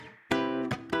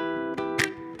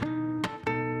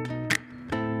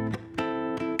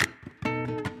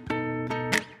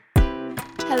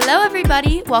Hello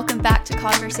everybody, welcome back to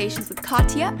Conversations with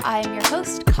Katya. I am your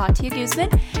host, Katya Guzman,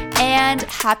 and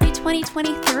happy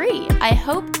 2023. I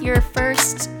hope your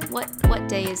first, what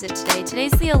day is it today?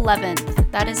 Today's the 11th.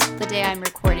 That is the day I'm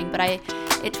recording, but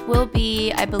it will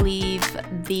be, I believe,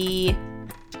 the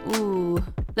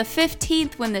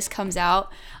 15th when this comes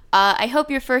out. I hope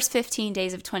your first 15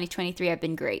 days of 2023 have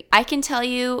been great. I can tell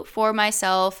you for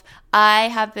myself, I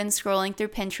have been scrolling through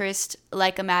Pinterest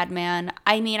like a madman.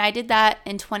 I mean, I did that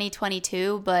in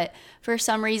 2022, but for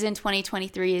some reason,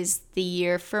 2023 is the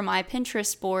year for my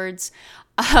Pinterest boards.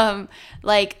 I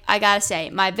gotta say,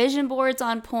 my vision board's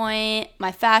on point,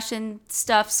 my fashion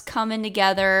stuff's coming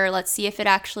together. Let's see if it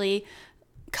actually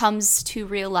comes to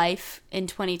real life in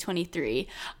 2023.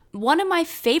 One of my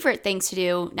favorite things to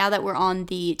do, now that we're on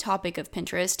the topic of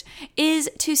Pinterest, is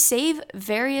to save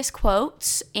various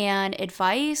quotes and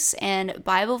advice and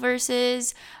Bible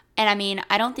verses. And I mean,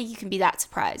 I don't think you can be that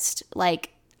surprised.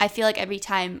 I feel like every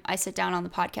time I sit down on the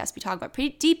podcast, we talk about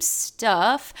pretty deep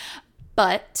stuff,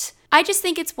 but I just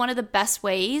think it's one of the best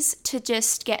ways to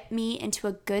just get me into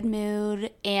a good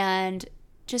mood and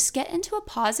just get into a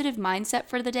positive mindset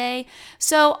for the day.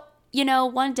 So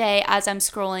one day as I'm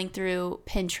scrolling through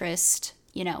Pinterest,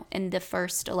 in the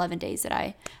first 11 days that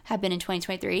I have been in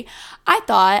 2023, I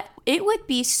thought it would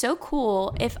be so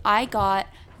cool if I got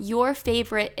your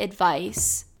favorite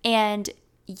advice and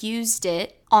used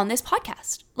it on this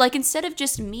podcast. Instead of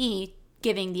just me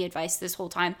giving the advice this whole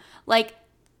time,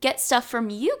 get stuff from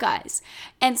you guys.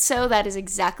 And so that is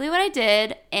exactly what I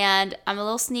did. And I'm a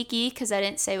little sneaky because I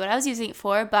didn't say what I was using it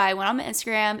for, but I went on my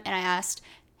Instagram and I asked,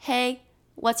 hey,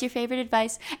 what's your favorite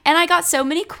advice? And I got so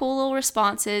many cool little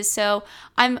responses. So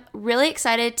I'm really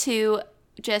excited to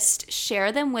just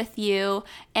share them with you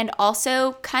and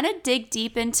also kind of dig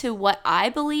deep into what I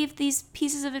believe these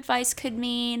pieces of advice could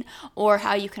mean or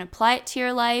how you can apply it to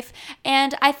your life.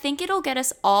 And I think it'll get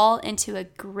us all into a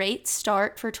great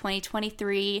start for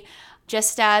 2023,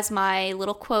 just as my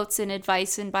little quotes and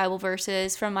advice and Bible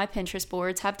verses from my Pinterest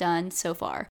boards have done so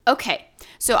far. Okay,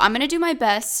 so I'm going to do my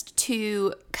best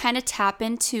to kind of tap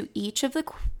into each of the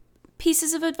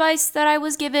pieces of advice that I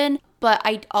was given, but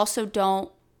I also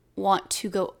don't want to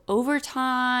go over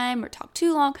time or talk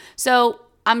too long. So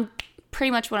I'm pretty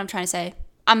much what I'm trying to say.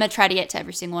 I'm going to try to get to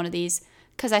every single one of these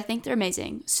because I think they're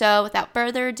amazing. So without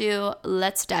further ado,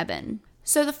 let's dive in.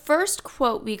 So the first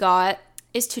quote we got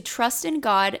is to trust in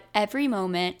God every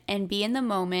moment and be in the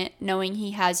moment knowing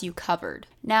He has you covered.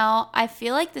 Now, I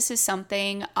feel like this is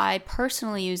something I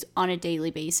personally use on a daily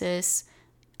basis.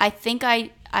 I think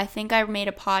I made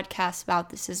a podcast about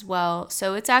this as well,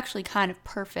 so it's actually kind of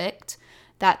perfect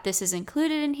that this is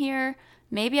included in here.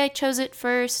 Maybe I chose it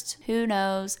first, who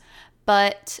knows,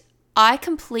 but I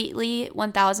completely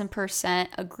 1000%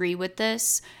 agree with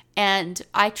this, and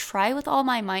I try with all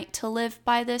my might to live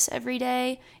by this every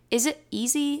day. Is it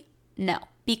easy? No,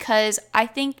 because I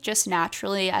think just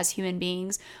naturally as human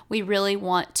beings, we really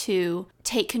want to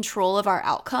take control of our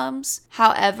outcomes.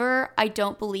 However, I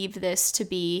don't believe this to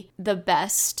be the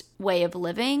best way of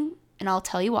living, and I'll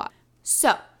tell you why.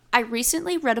 So, I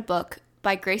recently read a book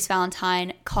by Grace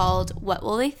Valentine called What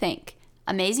Will They Think?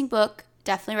 Amazing book,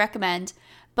 definitely recommend.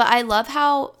 But I love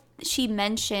how she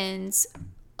mentions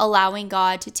allowing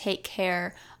God to take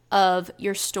care of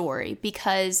your story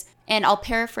because, and I'll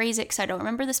paraphrase it because I don't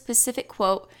remember the specific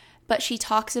quote, but she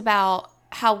talks about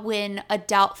how when a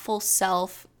doubtful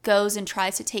self goes and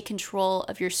tries to take control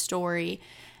of your story,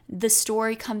 the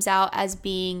story comes out as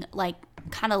being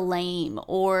kind of lame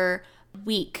or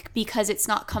weak because it's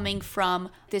not coming from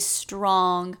this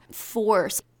strong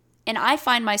force. And I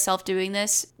find myself doing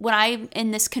this when I'm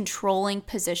in this controlling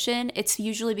position. It's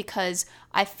usually because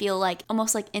I feel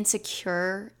almost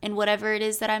insecure in whatever it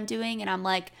is that I'm doing. And I'm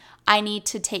I need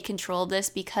to take control of this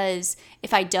because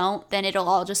if I don't, then it'll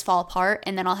all just fall apart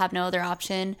and then I'll have no other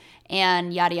option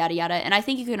and yada, yada, yada. And I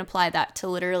think you can apply that to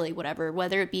literally whatever,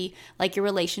 whether it be your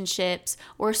relationships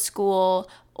or school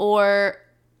or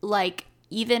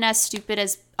even as stupid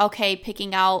as,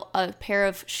 picking out a pair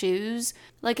of shoes.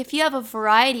 If you have a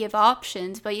variety of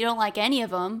options, but you don't like any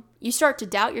of them, you start to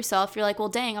doubt yourself. You're well,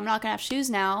 dang, I'm not going to have shoes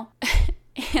now.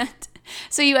 And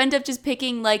so you end up just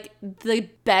picking the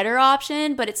better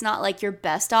option, but it's not your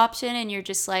best option. And you're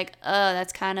just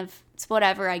that's kind of, it's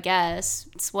whatever, I guess.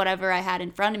 It's whatever I had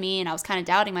in front of me. And I was kind of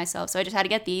doubting myself. So I just had to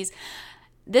get these.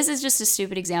 This is just a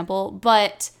stupid example,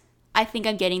 but I think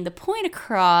I'm getting the point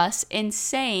across in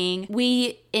saying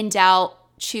we, in doubt,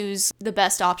 choose the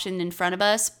best option in front of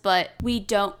us, but we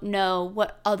don't know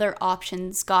what other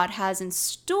options God has in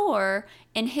store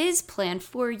in His plan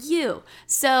for you.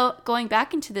 So going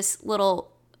back into this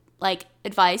little like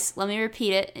advice, let me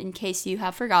repeat it in case you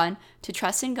have forgotten, to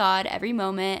trust in God every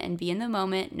moment and be in the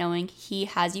moment knowing he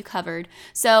has you covered.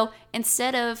 So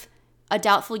instead of a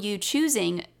doubtful you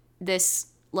choosing this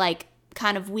like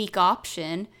kind of weak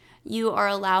option, you are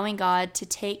allowing God to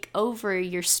take over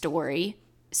your story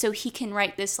so he can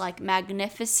write this like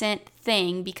magnificent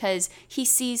thing because he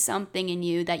sees something in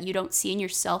you that you don't see in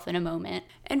yourself in a moment.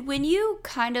 And when you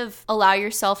kind of allow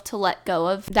yourself to let go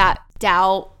of that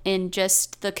doubt and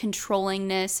just the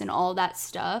controllingness and all that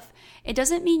stuff, it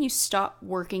doesn't mean you stop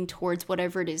working towards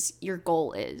whatever it is your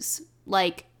goal is.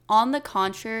 Like, on the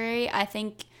contrary, I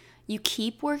think you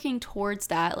keep working towards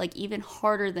that, like even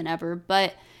harder than ever,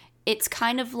 but it's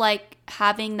kind of like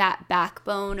having that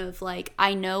backbone of like,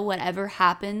 I know whatever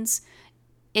happens,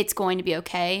 it's going to be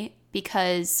okay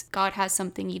because God has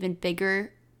something even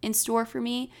bigger in store for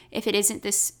me. If it isn't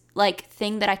this like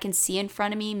thing that I can see in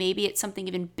front of me, maybe it's something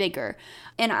even bigger.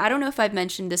 And I don't know if I've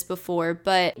mentioned this before,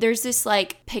 but there's this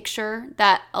like picture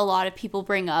that a lot of people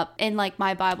bring up in like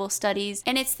my Bible studies.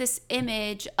 And it's this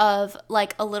image of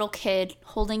like a little kid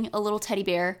holding a little teddy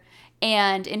bear.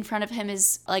 And in front of him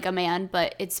is like a man,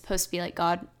 but it's supposed to be like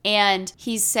God. And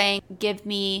he's saying, give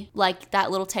me like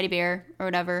that little teddy bear or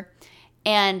whatever.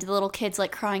 And the little kid's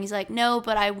like crying. He's like, no,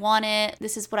 but I want it.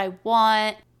 This is what I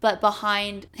want. But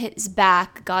behind his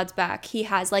back, God's back, he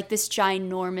has like this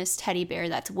ginormous teddy bear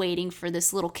that's waiting for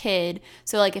this little kid.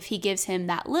 So like if he gives him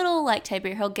that little like teddy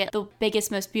bear, he'll get the biggest,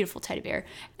 most beautiful teddy bear.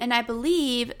 And I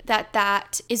believe that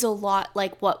that is a lot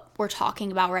like what we're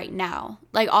talking about right now.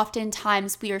 Like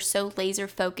oftentimes we are so laser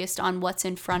focused on what's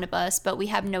in front of us, but we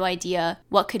have no idea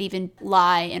what could even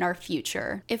lie in our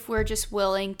future if we're just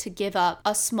willing to give up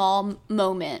a small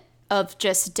moment of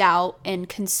just doubt and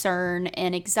concern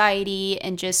and anxiety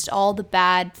and just all the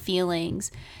bad feelings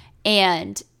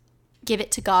and give it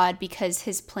to God, because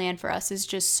his plan for us is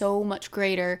just so much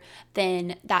greater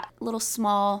than that little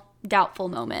small doubtful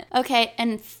moment. Okay,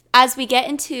 and as we get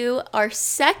into our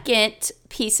second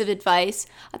piece of advice,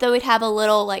 I thought we'd have a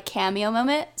little like cameo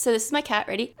moment. So this is my cat.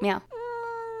 Ready? Meow.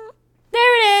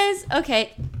 There it is.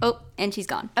 Okay. Oh, and she's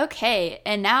gone. Okay,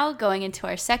 and now going into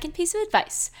our second piece of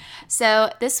advice.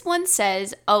 So this one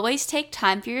says, always take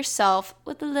time for yourself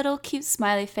with a little cute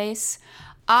smiley face.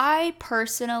 I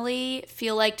personally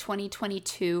feel like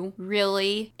 2022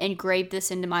 really engraved this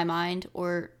into my mind,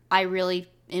 or I really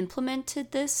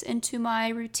implemented this into my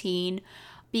routine,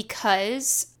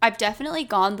 because I've definitely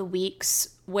gone the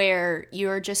weeks where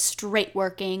you're just straight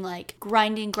working, like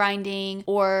grinding,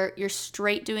 or you're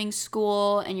straight doing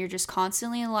school and you're just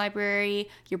constantly in the library.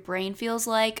 Your brain feels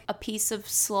like a piece of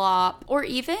slop. Or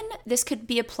even this could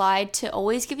be applied to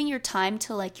always giving your time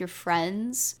to like your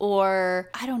friends, or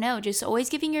I don't know, just always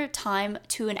giving your time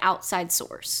to an outside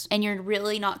source. And you're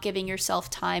really not giving yourself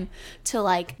time to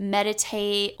like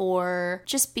meditate or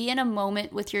just be in a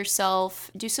moment with yourself,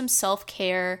 do some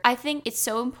self-care. I think it's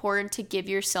so important to give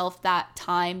yourself that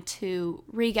time to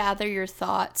regather your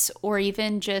thoughts, or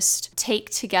even just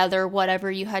take together whatever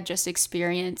you had just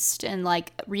experienced and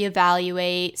like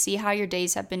reevaluate, see how your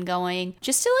days have been going,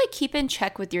 just to like keep in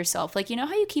check with yourself. Like, you know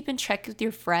how you keep in check with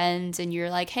your friends and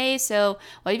you're like, hey, so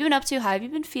what have you been up to? How have you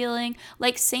been feeling?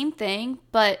 Like, same thing,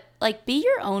 but like be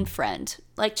your own friend.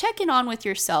 Like, check in on with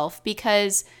yourself,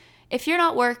 because if you're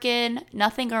not working,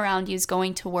 nothing around you is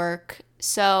going to work.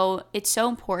 So it's so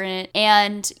important.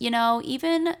 And, you know,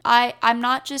 even I'm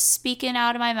not just speaking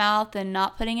out of my mouth and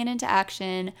not putting it into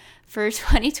action. For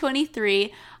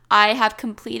 2023, I have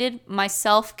completed my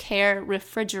self-care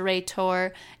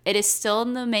refrigerator. It is still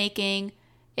in the making.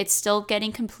 It's still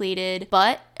getting completed.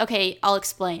 But, okay, I'll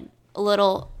explain. A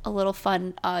little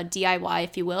fun DIY,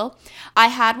 if you will. I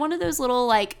had one of those little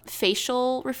like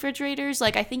facial refrigerators.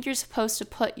 Like, I think you're supposed to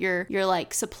put your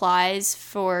like supplies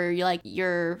for like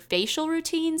your facial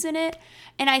routines in it.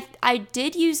 And I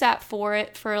did use that for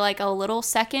like a little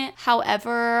second.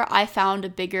 However, I found a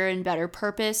bigger and better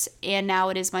purpose, and now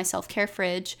it is my self-care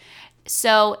fridge.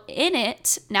 So in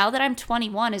it, now that I'm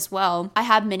 21 as well, I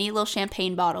have mini little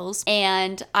champagne bottles,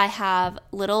 and I have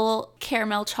little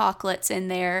caramel chocolates in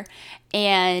there,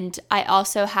 and I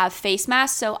also have face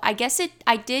masks. So I guess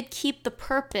I did keep the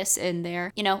purpose in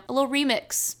there, you know, a little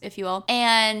remix, if you will.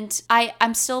 And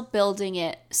I'm still building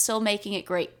it, still making it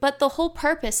great. But the whole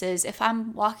purpose is, if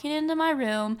I'm walking into my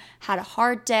room, had a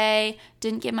hard day,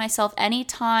 didn't give myself any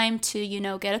time to, you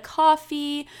know, get a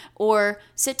coffee or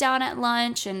sit down at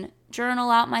lunch and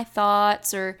journal out my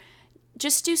thoughts, or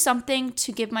just do something to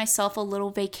give myself a little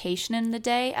vacation in the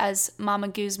day, as Mama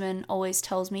Guzman always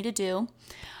tells me to do,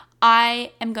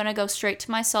 I am going to go straight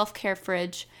to my self-care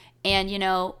fridge and, you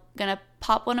know, going to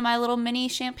pop one of my little mini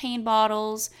champagne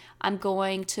bottles. I'm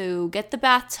going to get the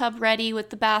bathtub ready with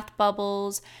the bath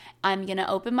bubbles. I'm going to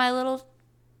open my little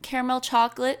caramel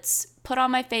chocolates, put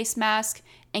on my face mask,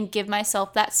 and give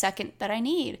myself that second that I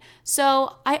need.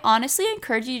 So I honestly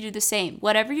encourage you to do the same.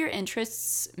 Whatever your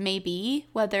interests may be,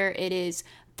 whether it is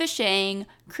fishing,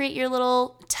 create your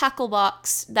little tackle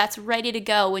box that's ready to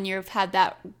go when you've had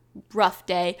that rough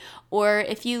day, or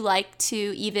if you like to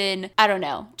even, I don't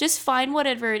know, just find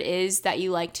whatever it is that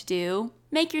you like to do.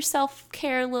 Make your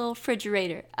self-care little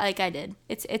refrigerator like I did.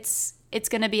 It's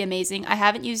going to be amazing. I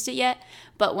haven't used it yet,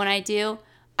 but when I do,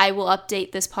 I will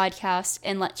update this podcast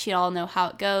and let you all know how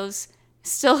it goes.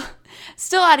 Still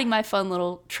adding my fun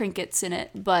little trinkets in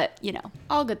it, but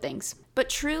all good things. But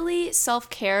truly,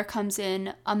 self-care comes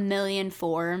in a million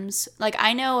forms. Like,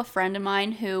 I know a friend of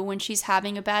mine who, when she's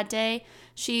having a bad day,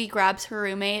 she grabs her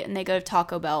roommate and they go to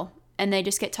Taco Bell and they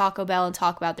just get Taco Bell and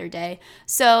talk about their day.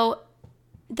 So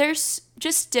there's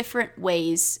just different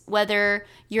ways, whether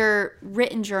your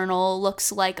written journal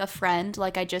looks like a friend,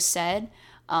 like I just said,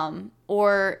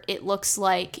 or it looks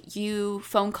like you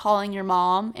phone calling your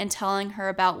mom and telling her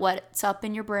about what's up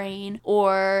in your brain,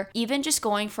 or even just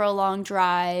going for a long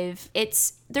drive.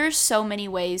 There's so many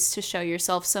ways to show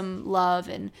yourself some love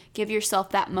and give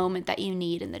yourself that moment that you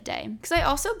need in the day. Because I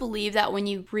also believe that when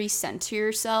you recenter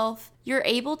yourself, you're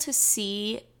able to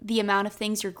see the amount of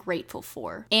things you're grateful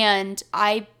for. And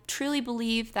I truly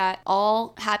believe that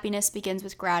all happiness begins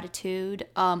with gratitude.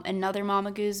 Another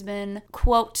Mama Guzman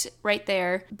quote right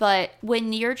there. But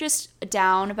when you're just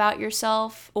down about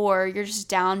yourself, or you're just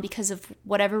down because of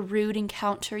whatever rude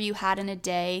encounter you had in a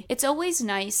day, it's always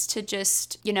nice to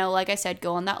just, like I said,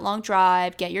 go on that long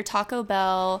drive, get your Taco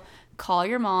Bell, call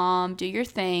your mom, do your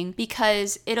thing,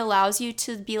 because it allows you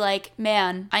to be like,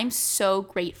 man, I'm so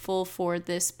grateful for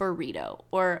this burrito,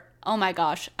 or oh my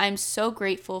gosh, I'm so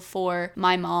grateful for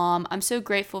my mom. I'm so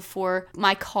grateful for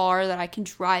my car that I can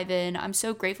drive in. I'm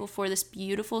so grateful for this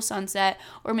beautiful sunset,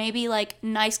 or maybe like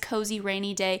nice, cozy,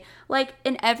 rainy day. Like,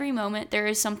 in every moment, there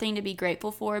is something to be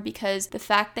grateful for, because the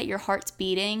fact that your heart's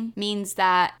beating means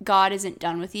that God isn't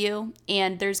done with you,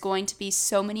 and there's going to be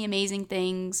so many amazing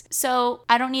things. So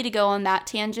I don't need to go on that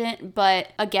tangent, but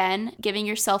again, giving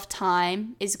yourself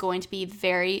time is going to be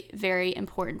very, very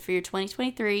important for your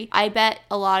 2023. I bet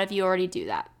a lot of you already do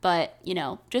that, but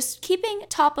just keeping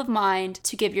top of mind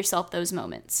to give yourself those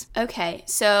moments. Okay,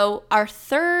 so our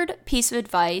third piece of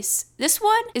advice, this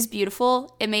one is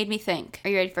beautiful. It made me think. Are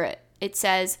you ready for it? It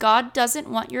says, God doesn't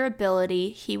want your ability,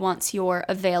 he wants your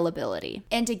availability.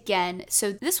 And again,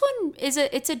 so this one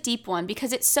it's a deep one,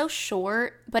 because it's so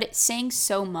short, but it's saying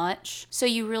so much. So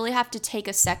you really have to take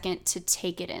a second to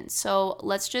take it in. So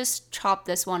let's just chop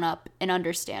this one up and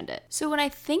understand it. So when I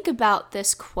think about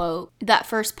this quote, that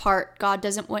first part, God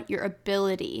doesn't want your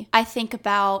ability, I think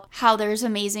about how there's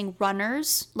amazing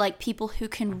runners, like people who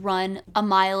can run a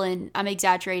mile in, I'm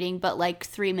exaggerating, but like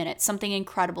 3 minutes, something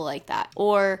incredible like that.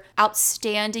 Or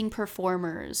outstanding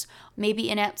performers,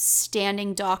 maybe an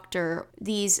outstanding doctor,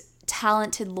 these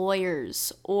talented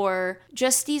lawyers, or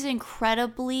just these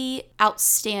incredibly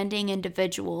outstanding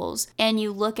individuals, and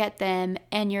you look at them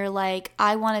and you're like,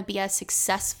 I want to be as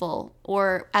successful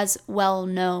or as well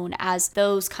known as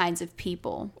those kinds of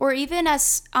people. Or even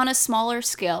as on a smaller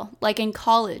scale, like in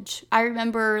college. I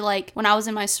remember like when I was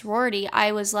in my sorority,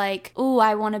 I was like, ooh,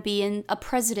 I want to be a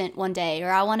president one day,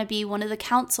 or I want to be one of the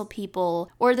council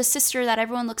people, or the sister that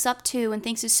everyone looks up to and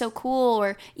thinks is so cool.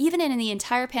 Or even in the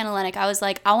entire Panhellenic, I was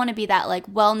like, I want to be that like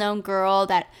well-known girl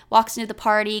that walks into the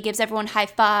party, gives everyone high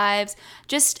fives,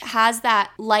 just has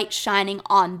that light shining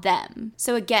on them.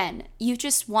 So again, you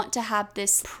just want to have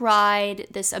this pride,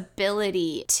 this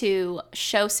ability to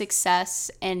show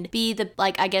success and be the,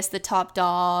 like, I guess the top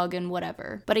dog and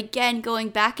whatever. But again, going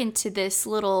back into this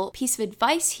little piece of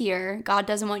advice here, God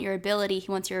doesn't want your ability,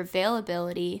 he wants your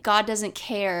availability. God doesn't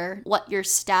care what your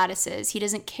status is. He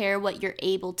doesn't care what you're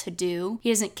able to do. He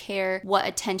doesn't care what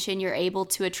attention you're able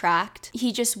to attract.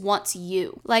 He just wants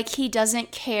you. Like, he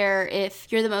doesn't care if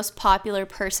you're the most popular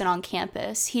person on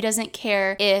campus. He doesn't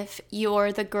care if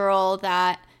you're the girl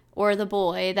that or the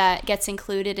boy that gets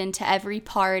included into every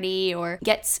party or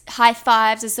gets high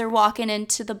fives as they're walking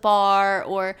into the bar,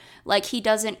 or like, he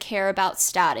doesn't care about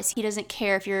status. He doesn't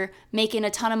care if you're making a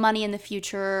ton of money in the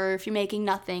future or if you're making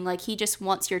nothing. Like, he just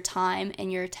wants your time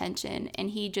and your attention, and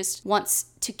he just wants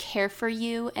to care for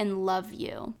you and love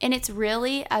you. And it's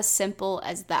really as simple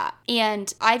as that.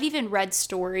 And I've even read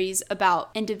stories about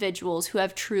individuals who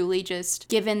have truly just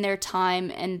given their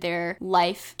time and their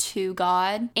life to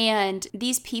God. And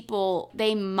these people,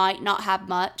 they might not have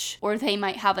much or they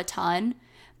might have a ton,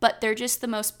 but they're just the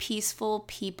most peaceful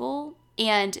people.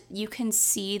 and you can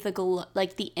see the glow,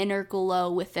 like the inner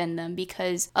glow within them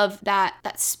because of that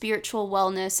spiritual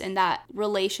wellness and that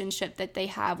relationship that they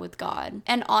have with God.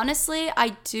 And honestly,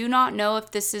 I do not know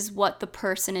if this is what the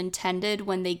person intended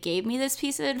when they gave me this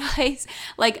piece of advice.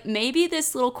 Like, maybe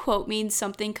this little quote means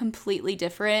something completely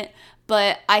different,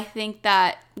 but I think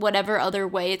that whatever other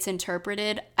way it's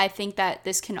interpreted, I think that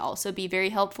this can also be very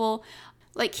helpful.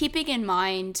 Like, keeping in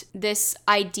mind this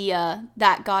idea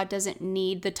that God doesn't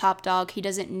need the top dog, he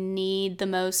doesn't need the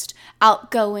most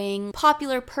outgoing,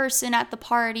 popular person at the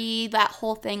party, that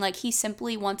whole thing. Like, he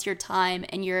simply wants your time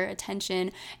and your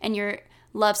attention and your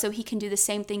love so he can do the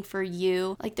same thing for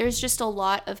you. Like, there's just a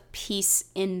lot of peace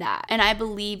in that. And I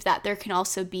believe that there can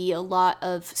also be a lot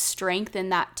of strength in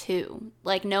that too.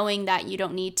 Like, knowing that you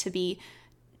don't need to be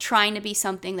trying to be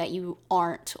something that you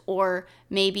aren't, or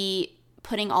maybe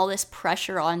putting all this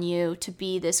pressure on you to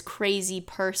be this crazy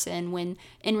person when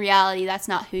in reality that's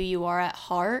not who you are at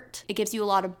heart. It gives you a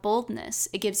lot of boldness.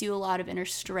 It gives you a lot of inner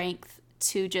strength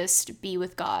to just be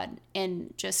with God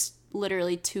and just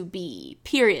literally to be,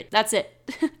 period. That's it.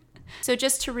 So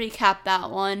just to recap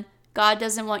that one, God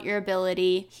doesn't want your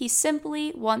ability. He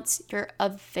simply wants your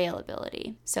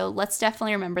availability. So let's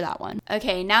definitely remember that one.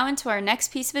 Okay, now into our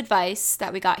next piece of advice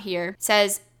that we got here. It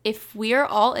says, if we're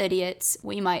all idiots,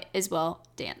 we might as well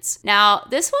dance. Now,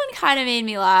 this one kind of made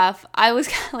me laugh. I was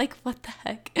kind of like, what the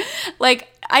heck? Like,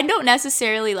 I don't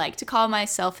necessarily like to call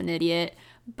myself an idiot,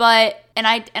 but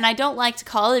I don't like to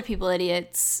call other people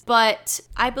idiots, but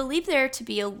I believe there to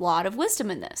be a lot of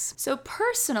wisdom in this. So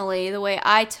personally, the way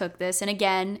I took this, and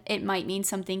again, it might mean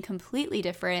something completely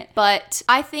different, but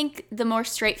I think the more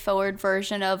straightforward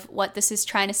version of what this is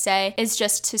trying to say is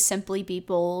just to simply be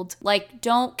bold. Like,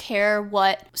 don't care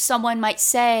what someone might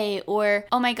say, or,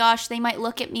 oh my gosh, they might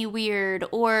look at me weird,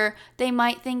 or they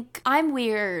might think I'm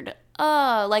weird.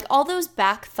 Like all those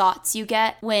back thoughts you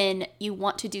get when you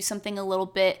want to do something a little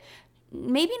bit,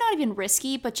 maybe not even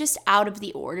risky, but just out of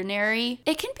the ordinary.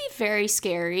 It can be very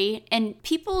scary, and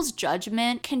people's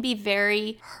judgment can be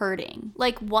very hurting.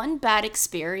 Like, one bad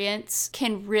experience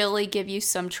can really give you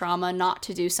some trauma not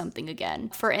to do something again.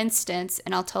 For instance,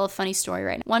 and I'll tell a funny story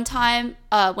right now. One time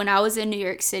when I was in New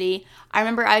York City, I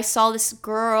remember I saw this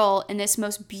girl in this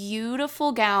most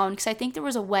beautiful gown, because I think there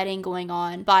was a wedding going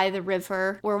on by the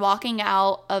river. We're walking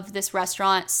out of this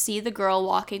restaurant, see the girl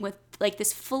walking with like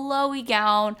this flowy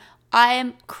gown. I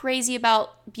am crazy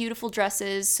about beautiful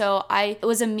dresses, so I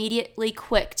was immediately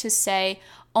quick to say,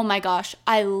 oh my gosh,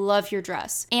 I love your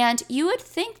dress. And you would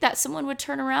think that someone would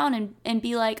turn around and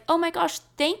be like, oh my gosh,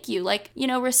 thank you. Like, you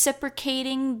know,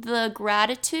 reciprocating the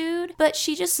gratitude. But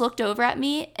she just looked over at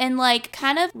me and like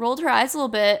kind of rolled her eyes a little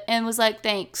bit and was like,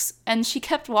 thanks. And she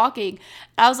kept walking.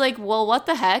 I was like, well, what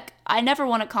the heck? I never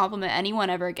want to compliment anyone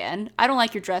ever again. I don't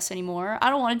like your dress anymore. I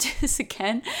don't want to do this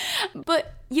again.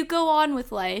 But you go on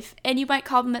with life and you might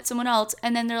compliment someone else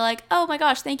and then they're like, oh my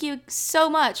gosh, thank you so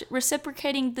much,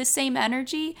 reciprocating the same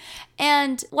energy.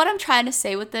 And what I'm trying to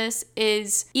say with this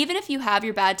is, even if you have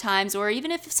your bad times, or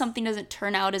even if something doesn't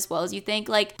turn out as well as you think,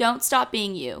 like, don't stop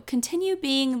being you. Continue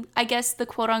being, I guess, the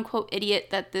quote unquote idiot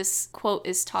that this quote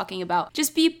is talking about.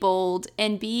 Just be bold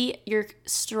and be your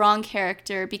strong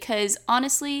character, because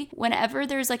honestly, whenever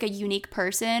there's like a unique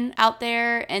person out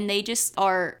there and they just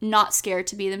are not scared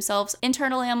to be themselves,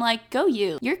 internally I'm like, go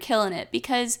you. You're killing it,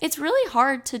 because it's really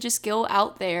hard to just go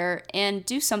out there and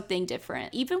do something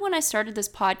different. Even when I started this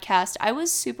podcast, I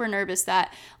was super nervous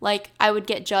that like I would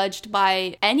get judged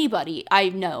by anybody I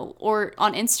know, or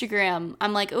on Instagram.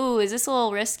 I'm like, oh, is this a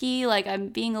little risky? Like, I'm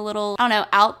being a little, I don't know,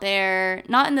 out there,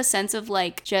 not in the sense of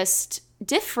like just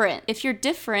different. If you're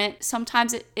different,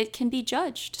 sometimes it can be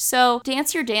judged. So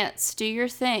dance your dance, do your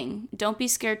thing. Don't be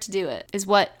scared to do it, is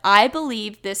what I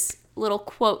believe this little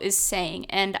quote is saying.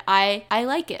 And I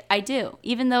like it. I do.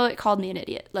 Even though it called me an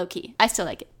idiot, low key, I still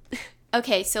like it.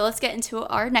 Okay, so let's get into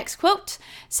our next quote.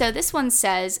 So this one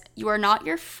says, you are not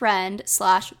your friend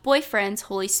 / boyfriend's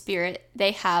Holy Spirit.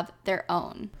 They have their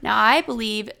own. Now, I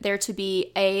believe there to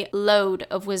be a load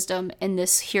of wisdom in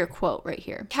this here quote right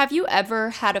here. Have you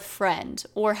ever had a friend,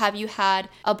 or have you had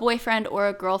a boyfriend or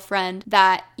a girlfriend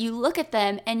that you look at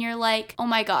them and you're like, oh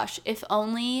my gosh, if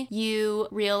only you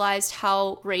realized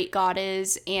how great God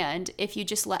is, and if you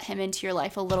just let him into your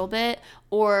life a little bit,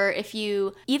 or if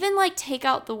you even like take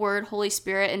out the word Holy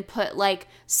Spirit and put like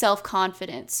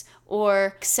self-confidence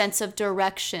or sense of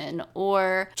direction,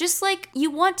 or just like you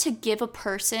want to give a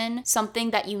person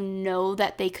something that you know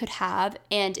that they could have,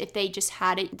 and if they just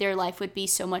had it, their life would be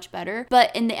so much better.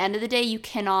 But in the end of the day, you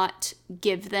cannot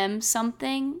give them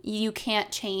something. You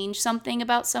can't change something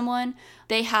about someone.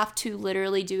 They have to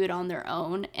literally do it on their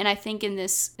own. And I think in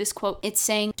this quote, it's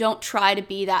saying don't try to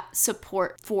be that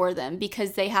support for them,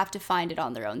 because they have to find it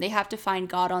on their own. They have to find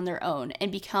God on their own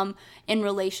and become in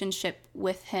relationship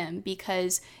with him,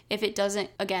 because if it doesn't,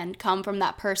 again, come from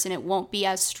that person, it won't be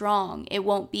as strong. It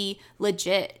won't be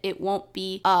legit. It won't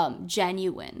be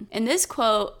genuine. And this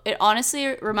quote, it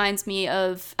honestly reminds me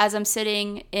of as I'm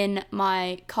sitting in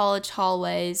my college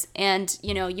hallways, and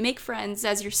you make friends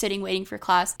as you're sitting waiting for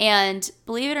class, and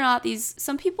believe it or not,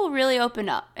 some people really open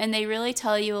up and they really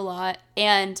tell you a lot,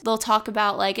 and they'll talk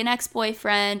about like an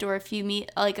ex-boyfriend, or if you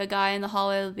meet like a guy in the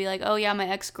hallway, they'll be like, oh yeah, my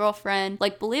ex-girlfriend.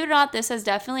 Like, believe it or not, this has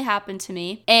definitely happened to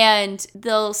me. And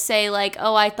they'll say like,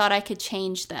 oh, I thought I could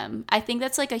change them. I think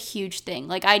that's like a huge thing.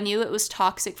 Like, I knew it was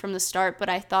toxic from the start, but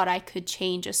I thought I could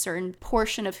change a certain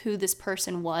portion of who this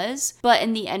person was. But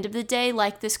in the end of the day,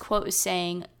 like this quote is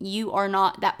saying, you are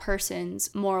not that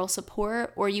person's moral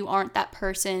support, or you aren't that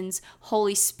person's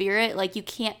Holy Spirit. Like, you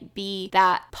can't be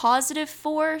that positive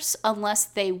force unless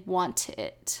they want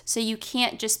it. So you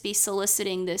can't just be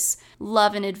soliciting this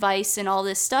love and advice and all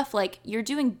this stuff. Like, you're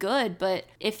doing good, but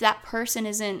if that person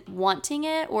isn't wanting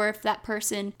it, or if that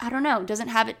person, I don't know, doesn't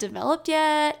have it developed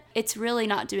yet, it's really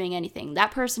not doing anything.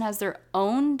 That person has their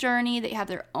own journey, they have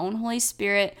their own Holy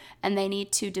Spirit, and they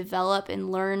need to develop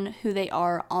and learn who they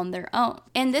are on their own.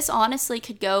 And this honestly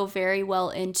could go very well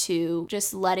into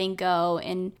just letting go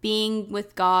and being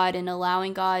with God and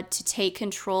allowing God to take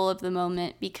control of the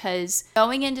moment, because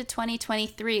going into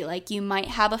 2023, like, you might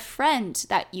have a friend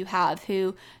that you have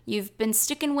who you've been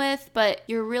sticking with, but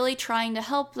you're really trying to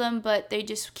help them, but they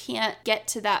just can't get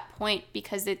to that point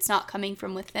because it's not coming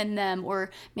from within them. Or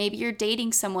maybe you're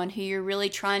dating someone who you're really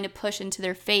trying to push into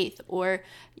their faith, or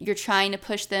you're trying to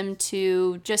push them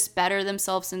to just better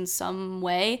themselves in some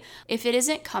way. If it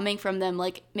isn't coming from them,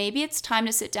 like, maybe it's time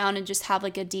to sit down and just have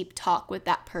like a deep talk with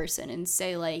that person and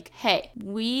say like, hey,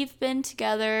 we've been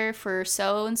together for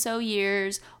so and so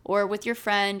years. Or with your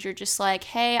friend, you're just like,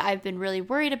 hey, I've been really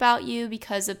worried about you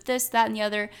because of this, that, and the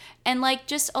other. And like,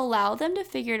 just allow them to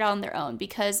figure it out on their own,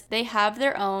 because they have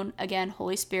their own, again,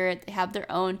 Holy Spirit, they have their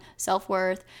own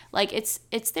self-worth. Like, it's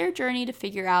their journey to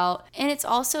figure out. And it's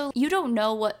also, you don't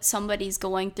know what somebody's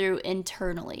going through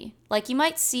internally. Like, you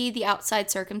might see the outside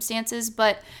circumstances,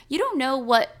 but you don't know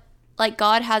what like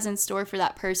God has in store for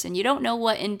that person. You don't know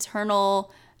what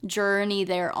internal journey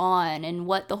they're on and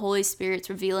what the Holy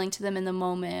Spirit's revealing to them in the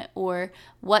moment, or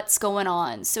what's going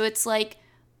on. So it's like,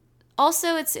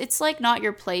 also it's like not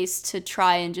your place to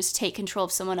try and just take control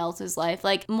of someone else's life.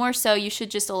 Like, more so, you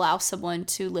should just allow someone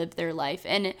to live their life.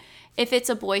 And if it's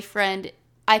a boyfriend,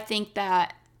 I think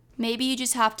that maybe you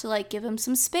just have to like give him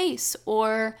some space,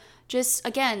 or just,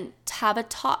 again, have a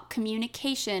talk,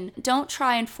 communication. Don't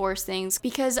try and force things,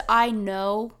 because I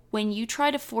know when you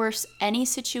try to force any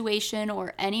situation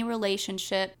or any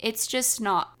relationship, it's just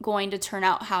not going to turn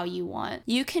out how you want.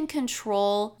 You can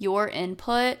control your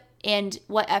input and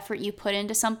what effort you put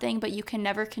into something, but you can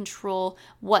never control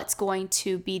what's going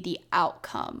to be the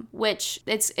outcome, which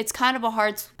it's kind of a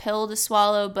hard pill to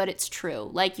swallow, but it's true.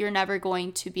 Like, you're never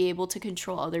going to be able to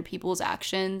control other people's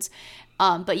actions,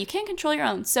 but you can control your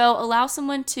own. So allow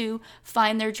someone to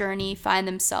find their journey, find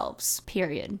themselves,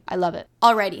 period. I love it.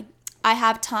 Alrighty, I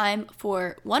have time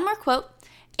for one more quote.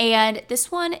 And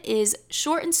this one is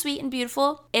short and sweet and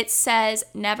beautiful. It says,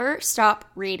 never stop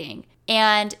reading.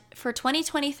 And for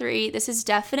 2023, this is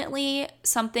definitely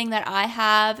something that I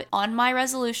have on my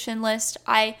resolution list.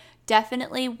 I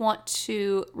definitely want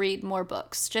to read more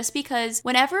books, just because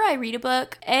whenever I read a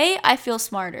book, I feel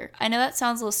smarter. I know that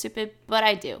sounds a little stupid, but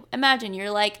I do. Imagine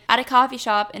you're like at a coffee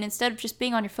shop, and instead of just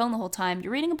being on your phone the whole time,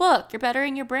 you're reading a book. You're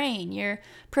bettering your brain. You're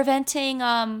preventing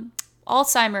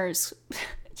Alzheimer's.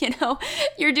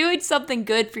 You're doing something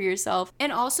good for yourself.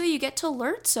 And also, you get to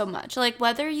learn so much. Like,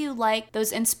 whether you like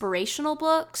those inspirational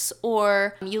books,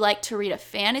 or you like to read a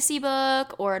fantasy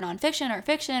book or a nonfiction or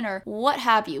fiction or what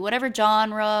have you, whatever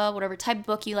genre, whatever type of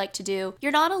book you like to do,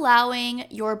 you're not allowing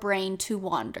your brain to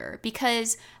wander,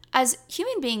 because as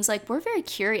human beings, like, we're very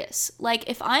curious. Like,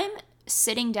 if I'm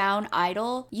sitting down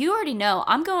idle, you already know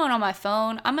I'm going on my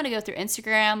phone. I'm gonna go through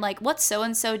Instagram, like, what's so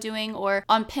and so doing, or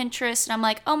on Pinterest, and I'm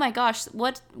like, oh my gosh,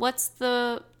 what's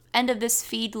the end of this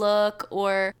feed look,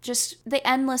 or just the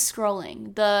endless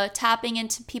scrolling, the tapping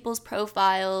into people's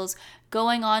profiles,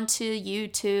 going on to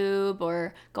YouTube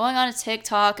or going on to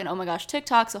TikTok, and oh my gosh,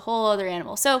 TikTok's a whole other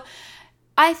animal. So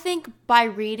I think by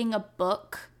reading a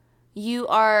book, you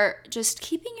are just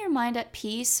keeping your mind at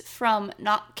peace from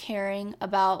not caring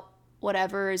about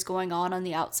whatever is going on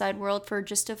the outside world for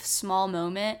just a small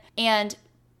moment, and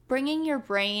bringing your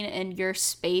brain and your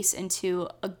space into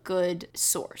a good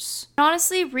source.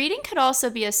 Honestly, reading could also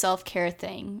be a self-care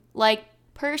thing. Like,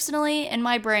 personally, in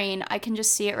my brain, I can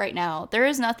just see it right now. There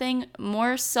is nothing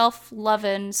more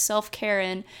self-loving,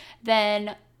 self-caring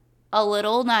than a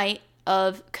little night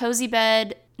of cozy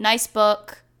bed, nice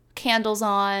book, candles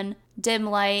on, dim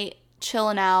light,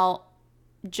 chilling out,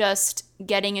 just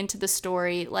getting into the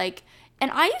story. Like,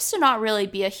 and I used to not really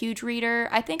be a huge reader.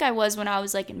 I think I was when I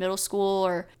was like in middle school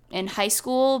or in high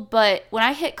school, but when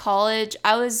I hit college,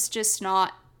 I was just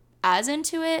not as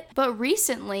into it. But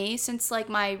recently, since like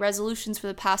my resolutions for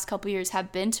the past couple years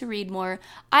have been to read more,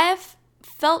 I have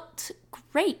felt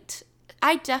great.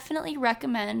 I definitely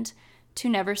recommend to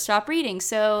never stop reading.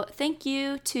 So thank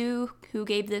you to who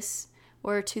gave this,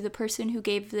 or to the person who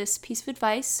gave this piece of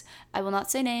advice. I will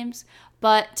not say names,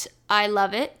 but I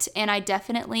love it and I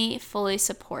definitely fully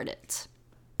support it.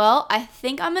 Well, I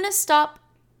think I'm going to stop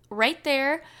right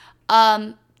there.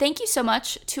 Thank you so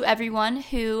much to everyone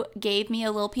who gave me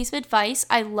a little piece of advice.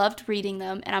 I loved reading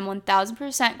them, and I'm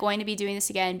 1000% going to be doing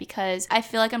this again because I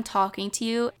feel like I'm talking to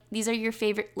you. These are your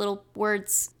favorite little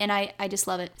words, and I just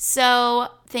love it. So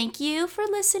thank you for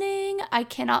listening. I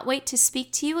cannot wait to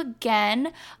speak to you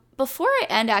again. Before I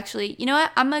end, actually, you know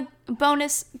what? I'm a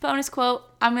bonus quote.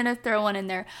 I'm going to throw one in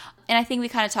there. And I think we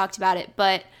kind of talked about it,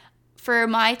 but for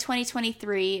my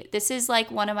 2023, this is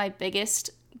like one of my biggest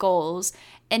goals,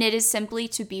 and it is simply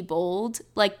to be bold.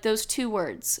 Like those two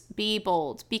words, be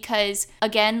bold, because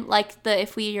again, like the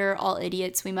if we are all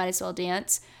idiots, we might as well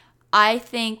dance. I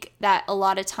think that a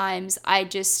lot of times I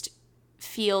just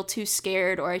feel too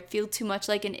scared, or I feel too much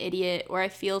like an idiot, or I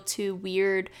feel too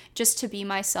weird just to be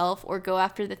myself or go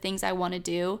after the things I want to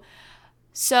do.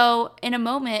 So in a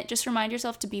moment, just remind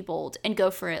yourself to be bold and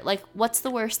go for it. Like, what's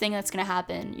the worst thing that's going to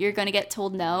happen? You're going to get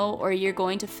told no, or you're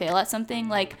going to fail at something.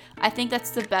 Like, I think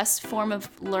that's the best form of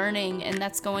learning, and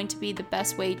that's going to be the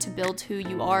best way to build who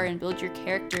you are and build your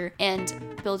character and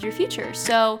build your future.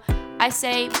 So I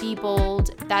say be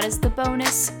bold. That is the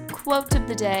bonus quote of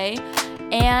the day.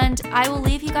 And I will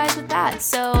leave you guys with that.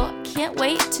 So can't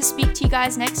wait to speak to you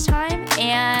guys next time,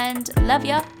 and love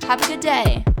ya. Have a good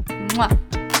day. Mwah.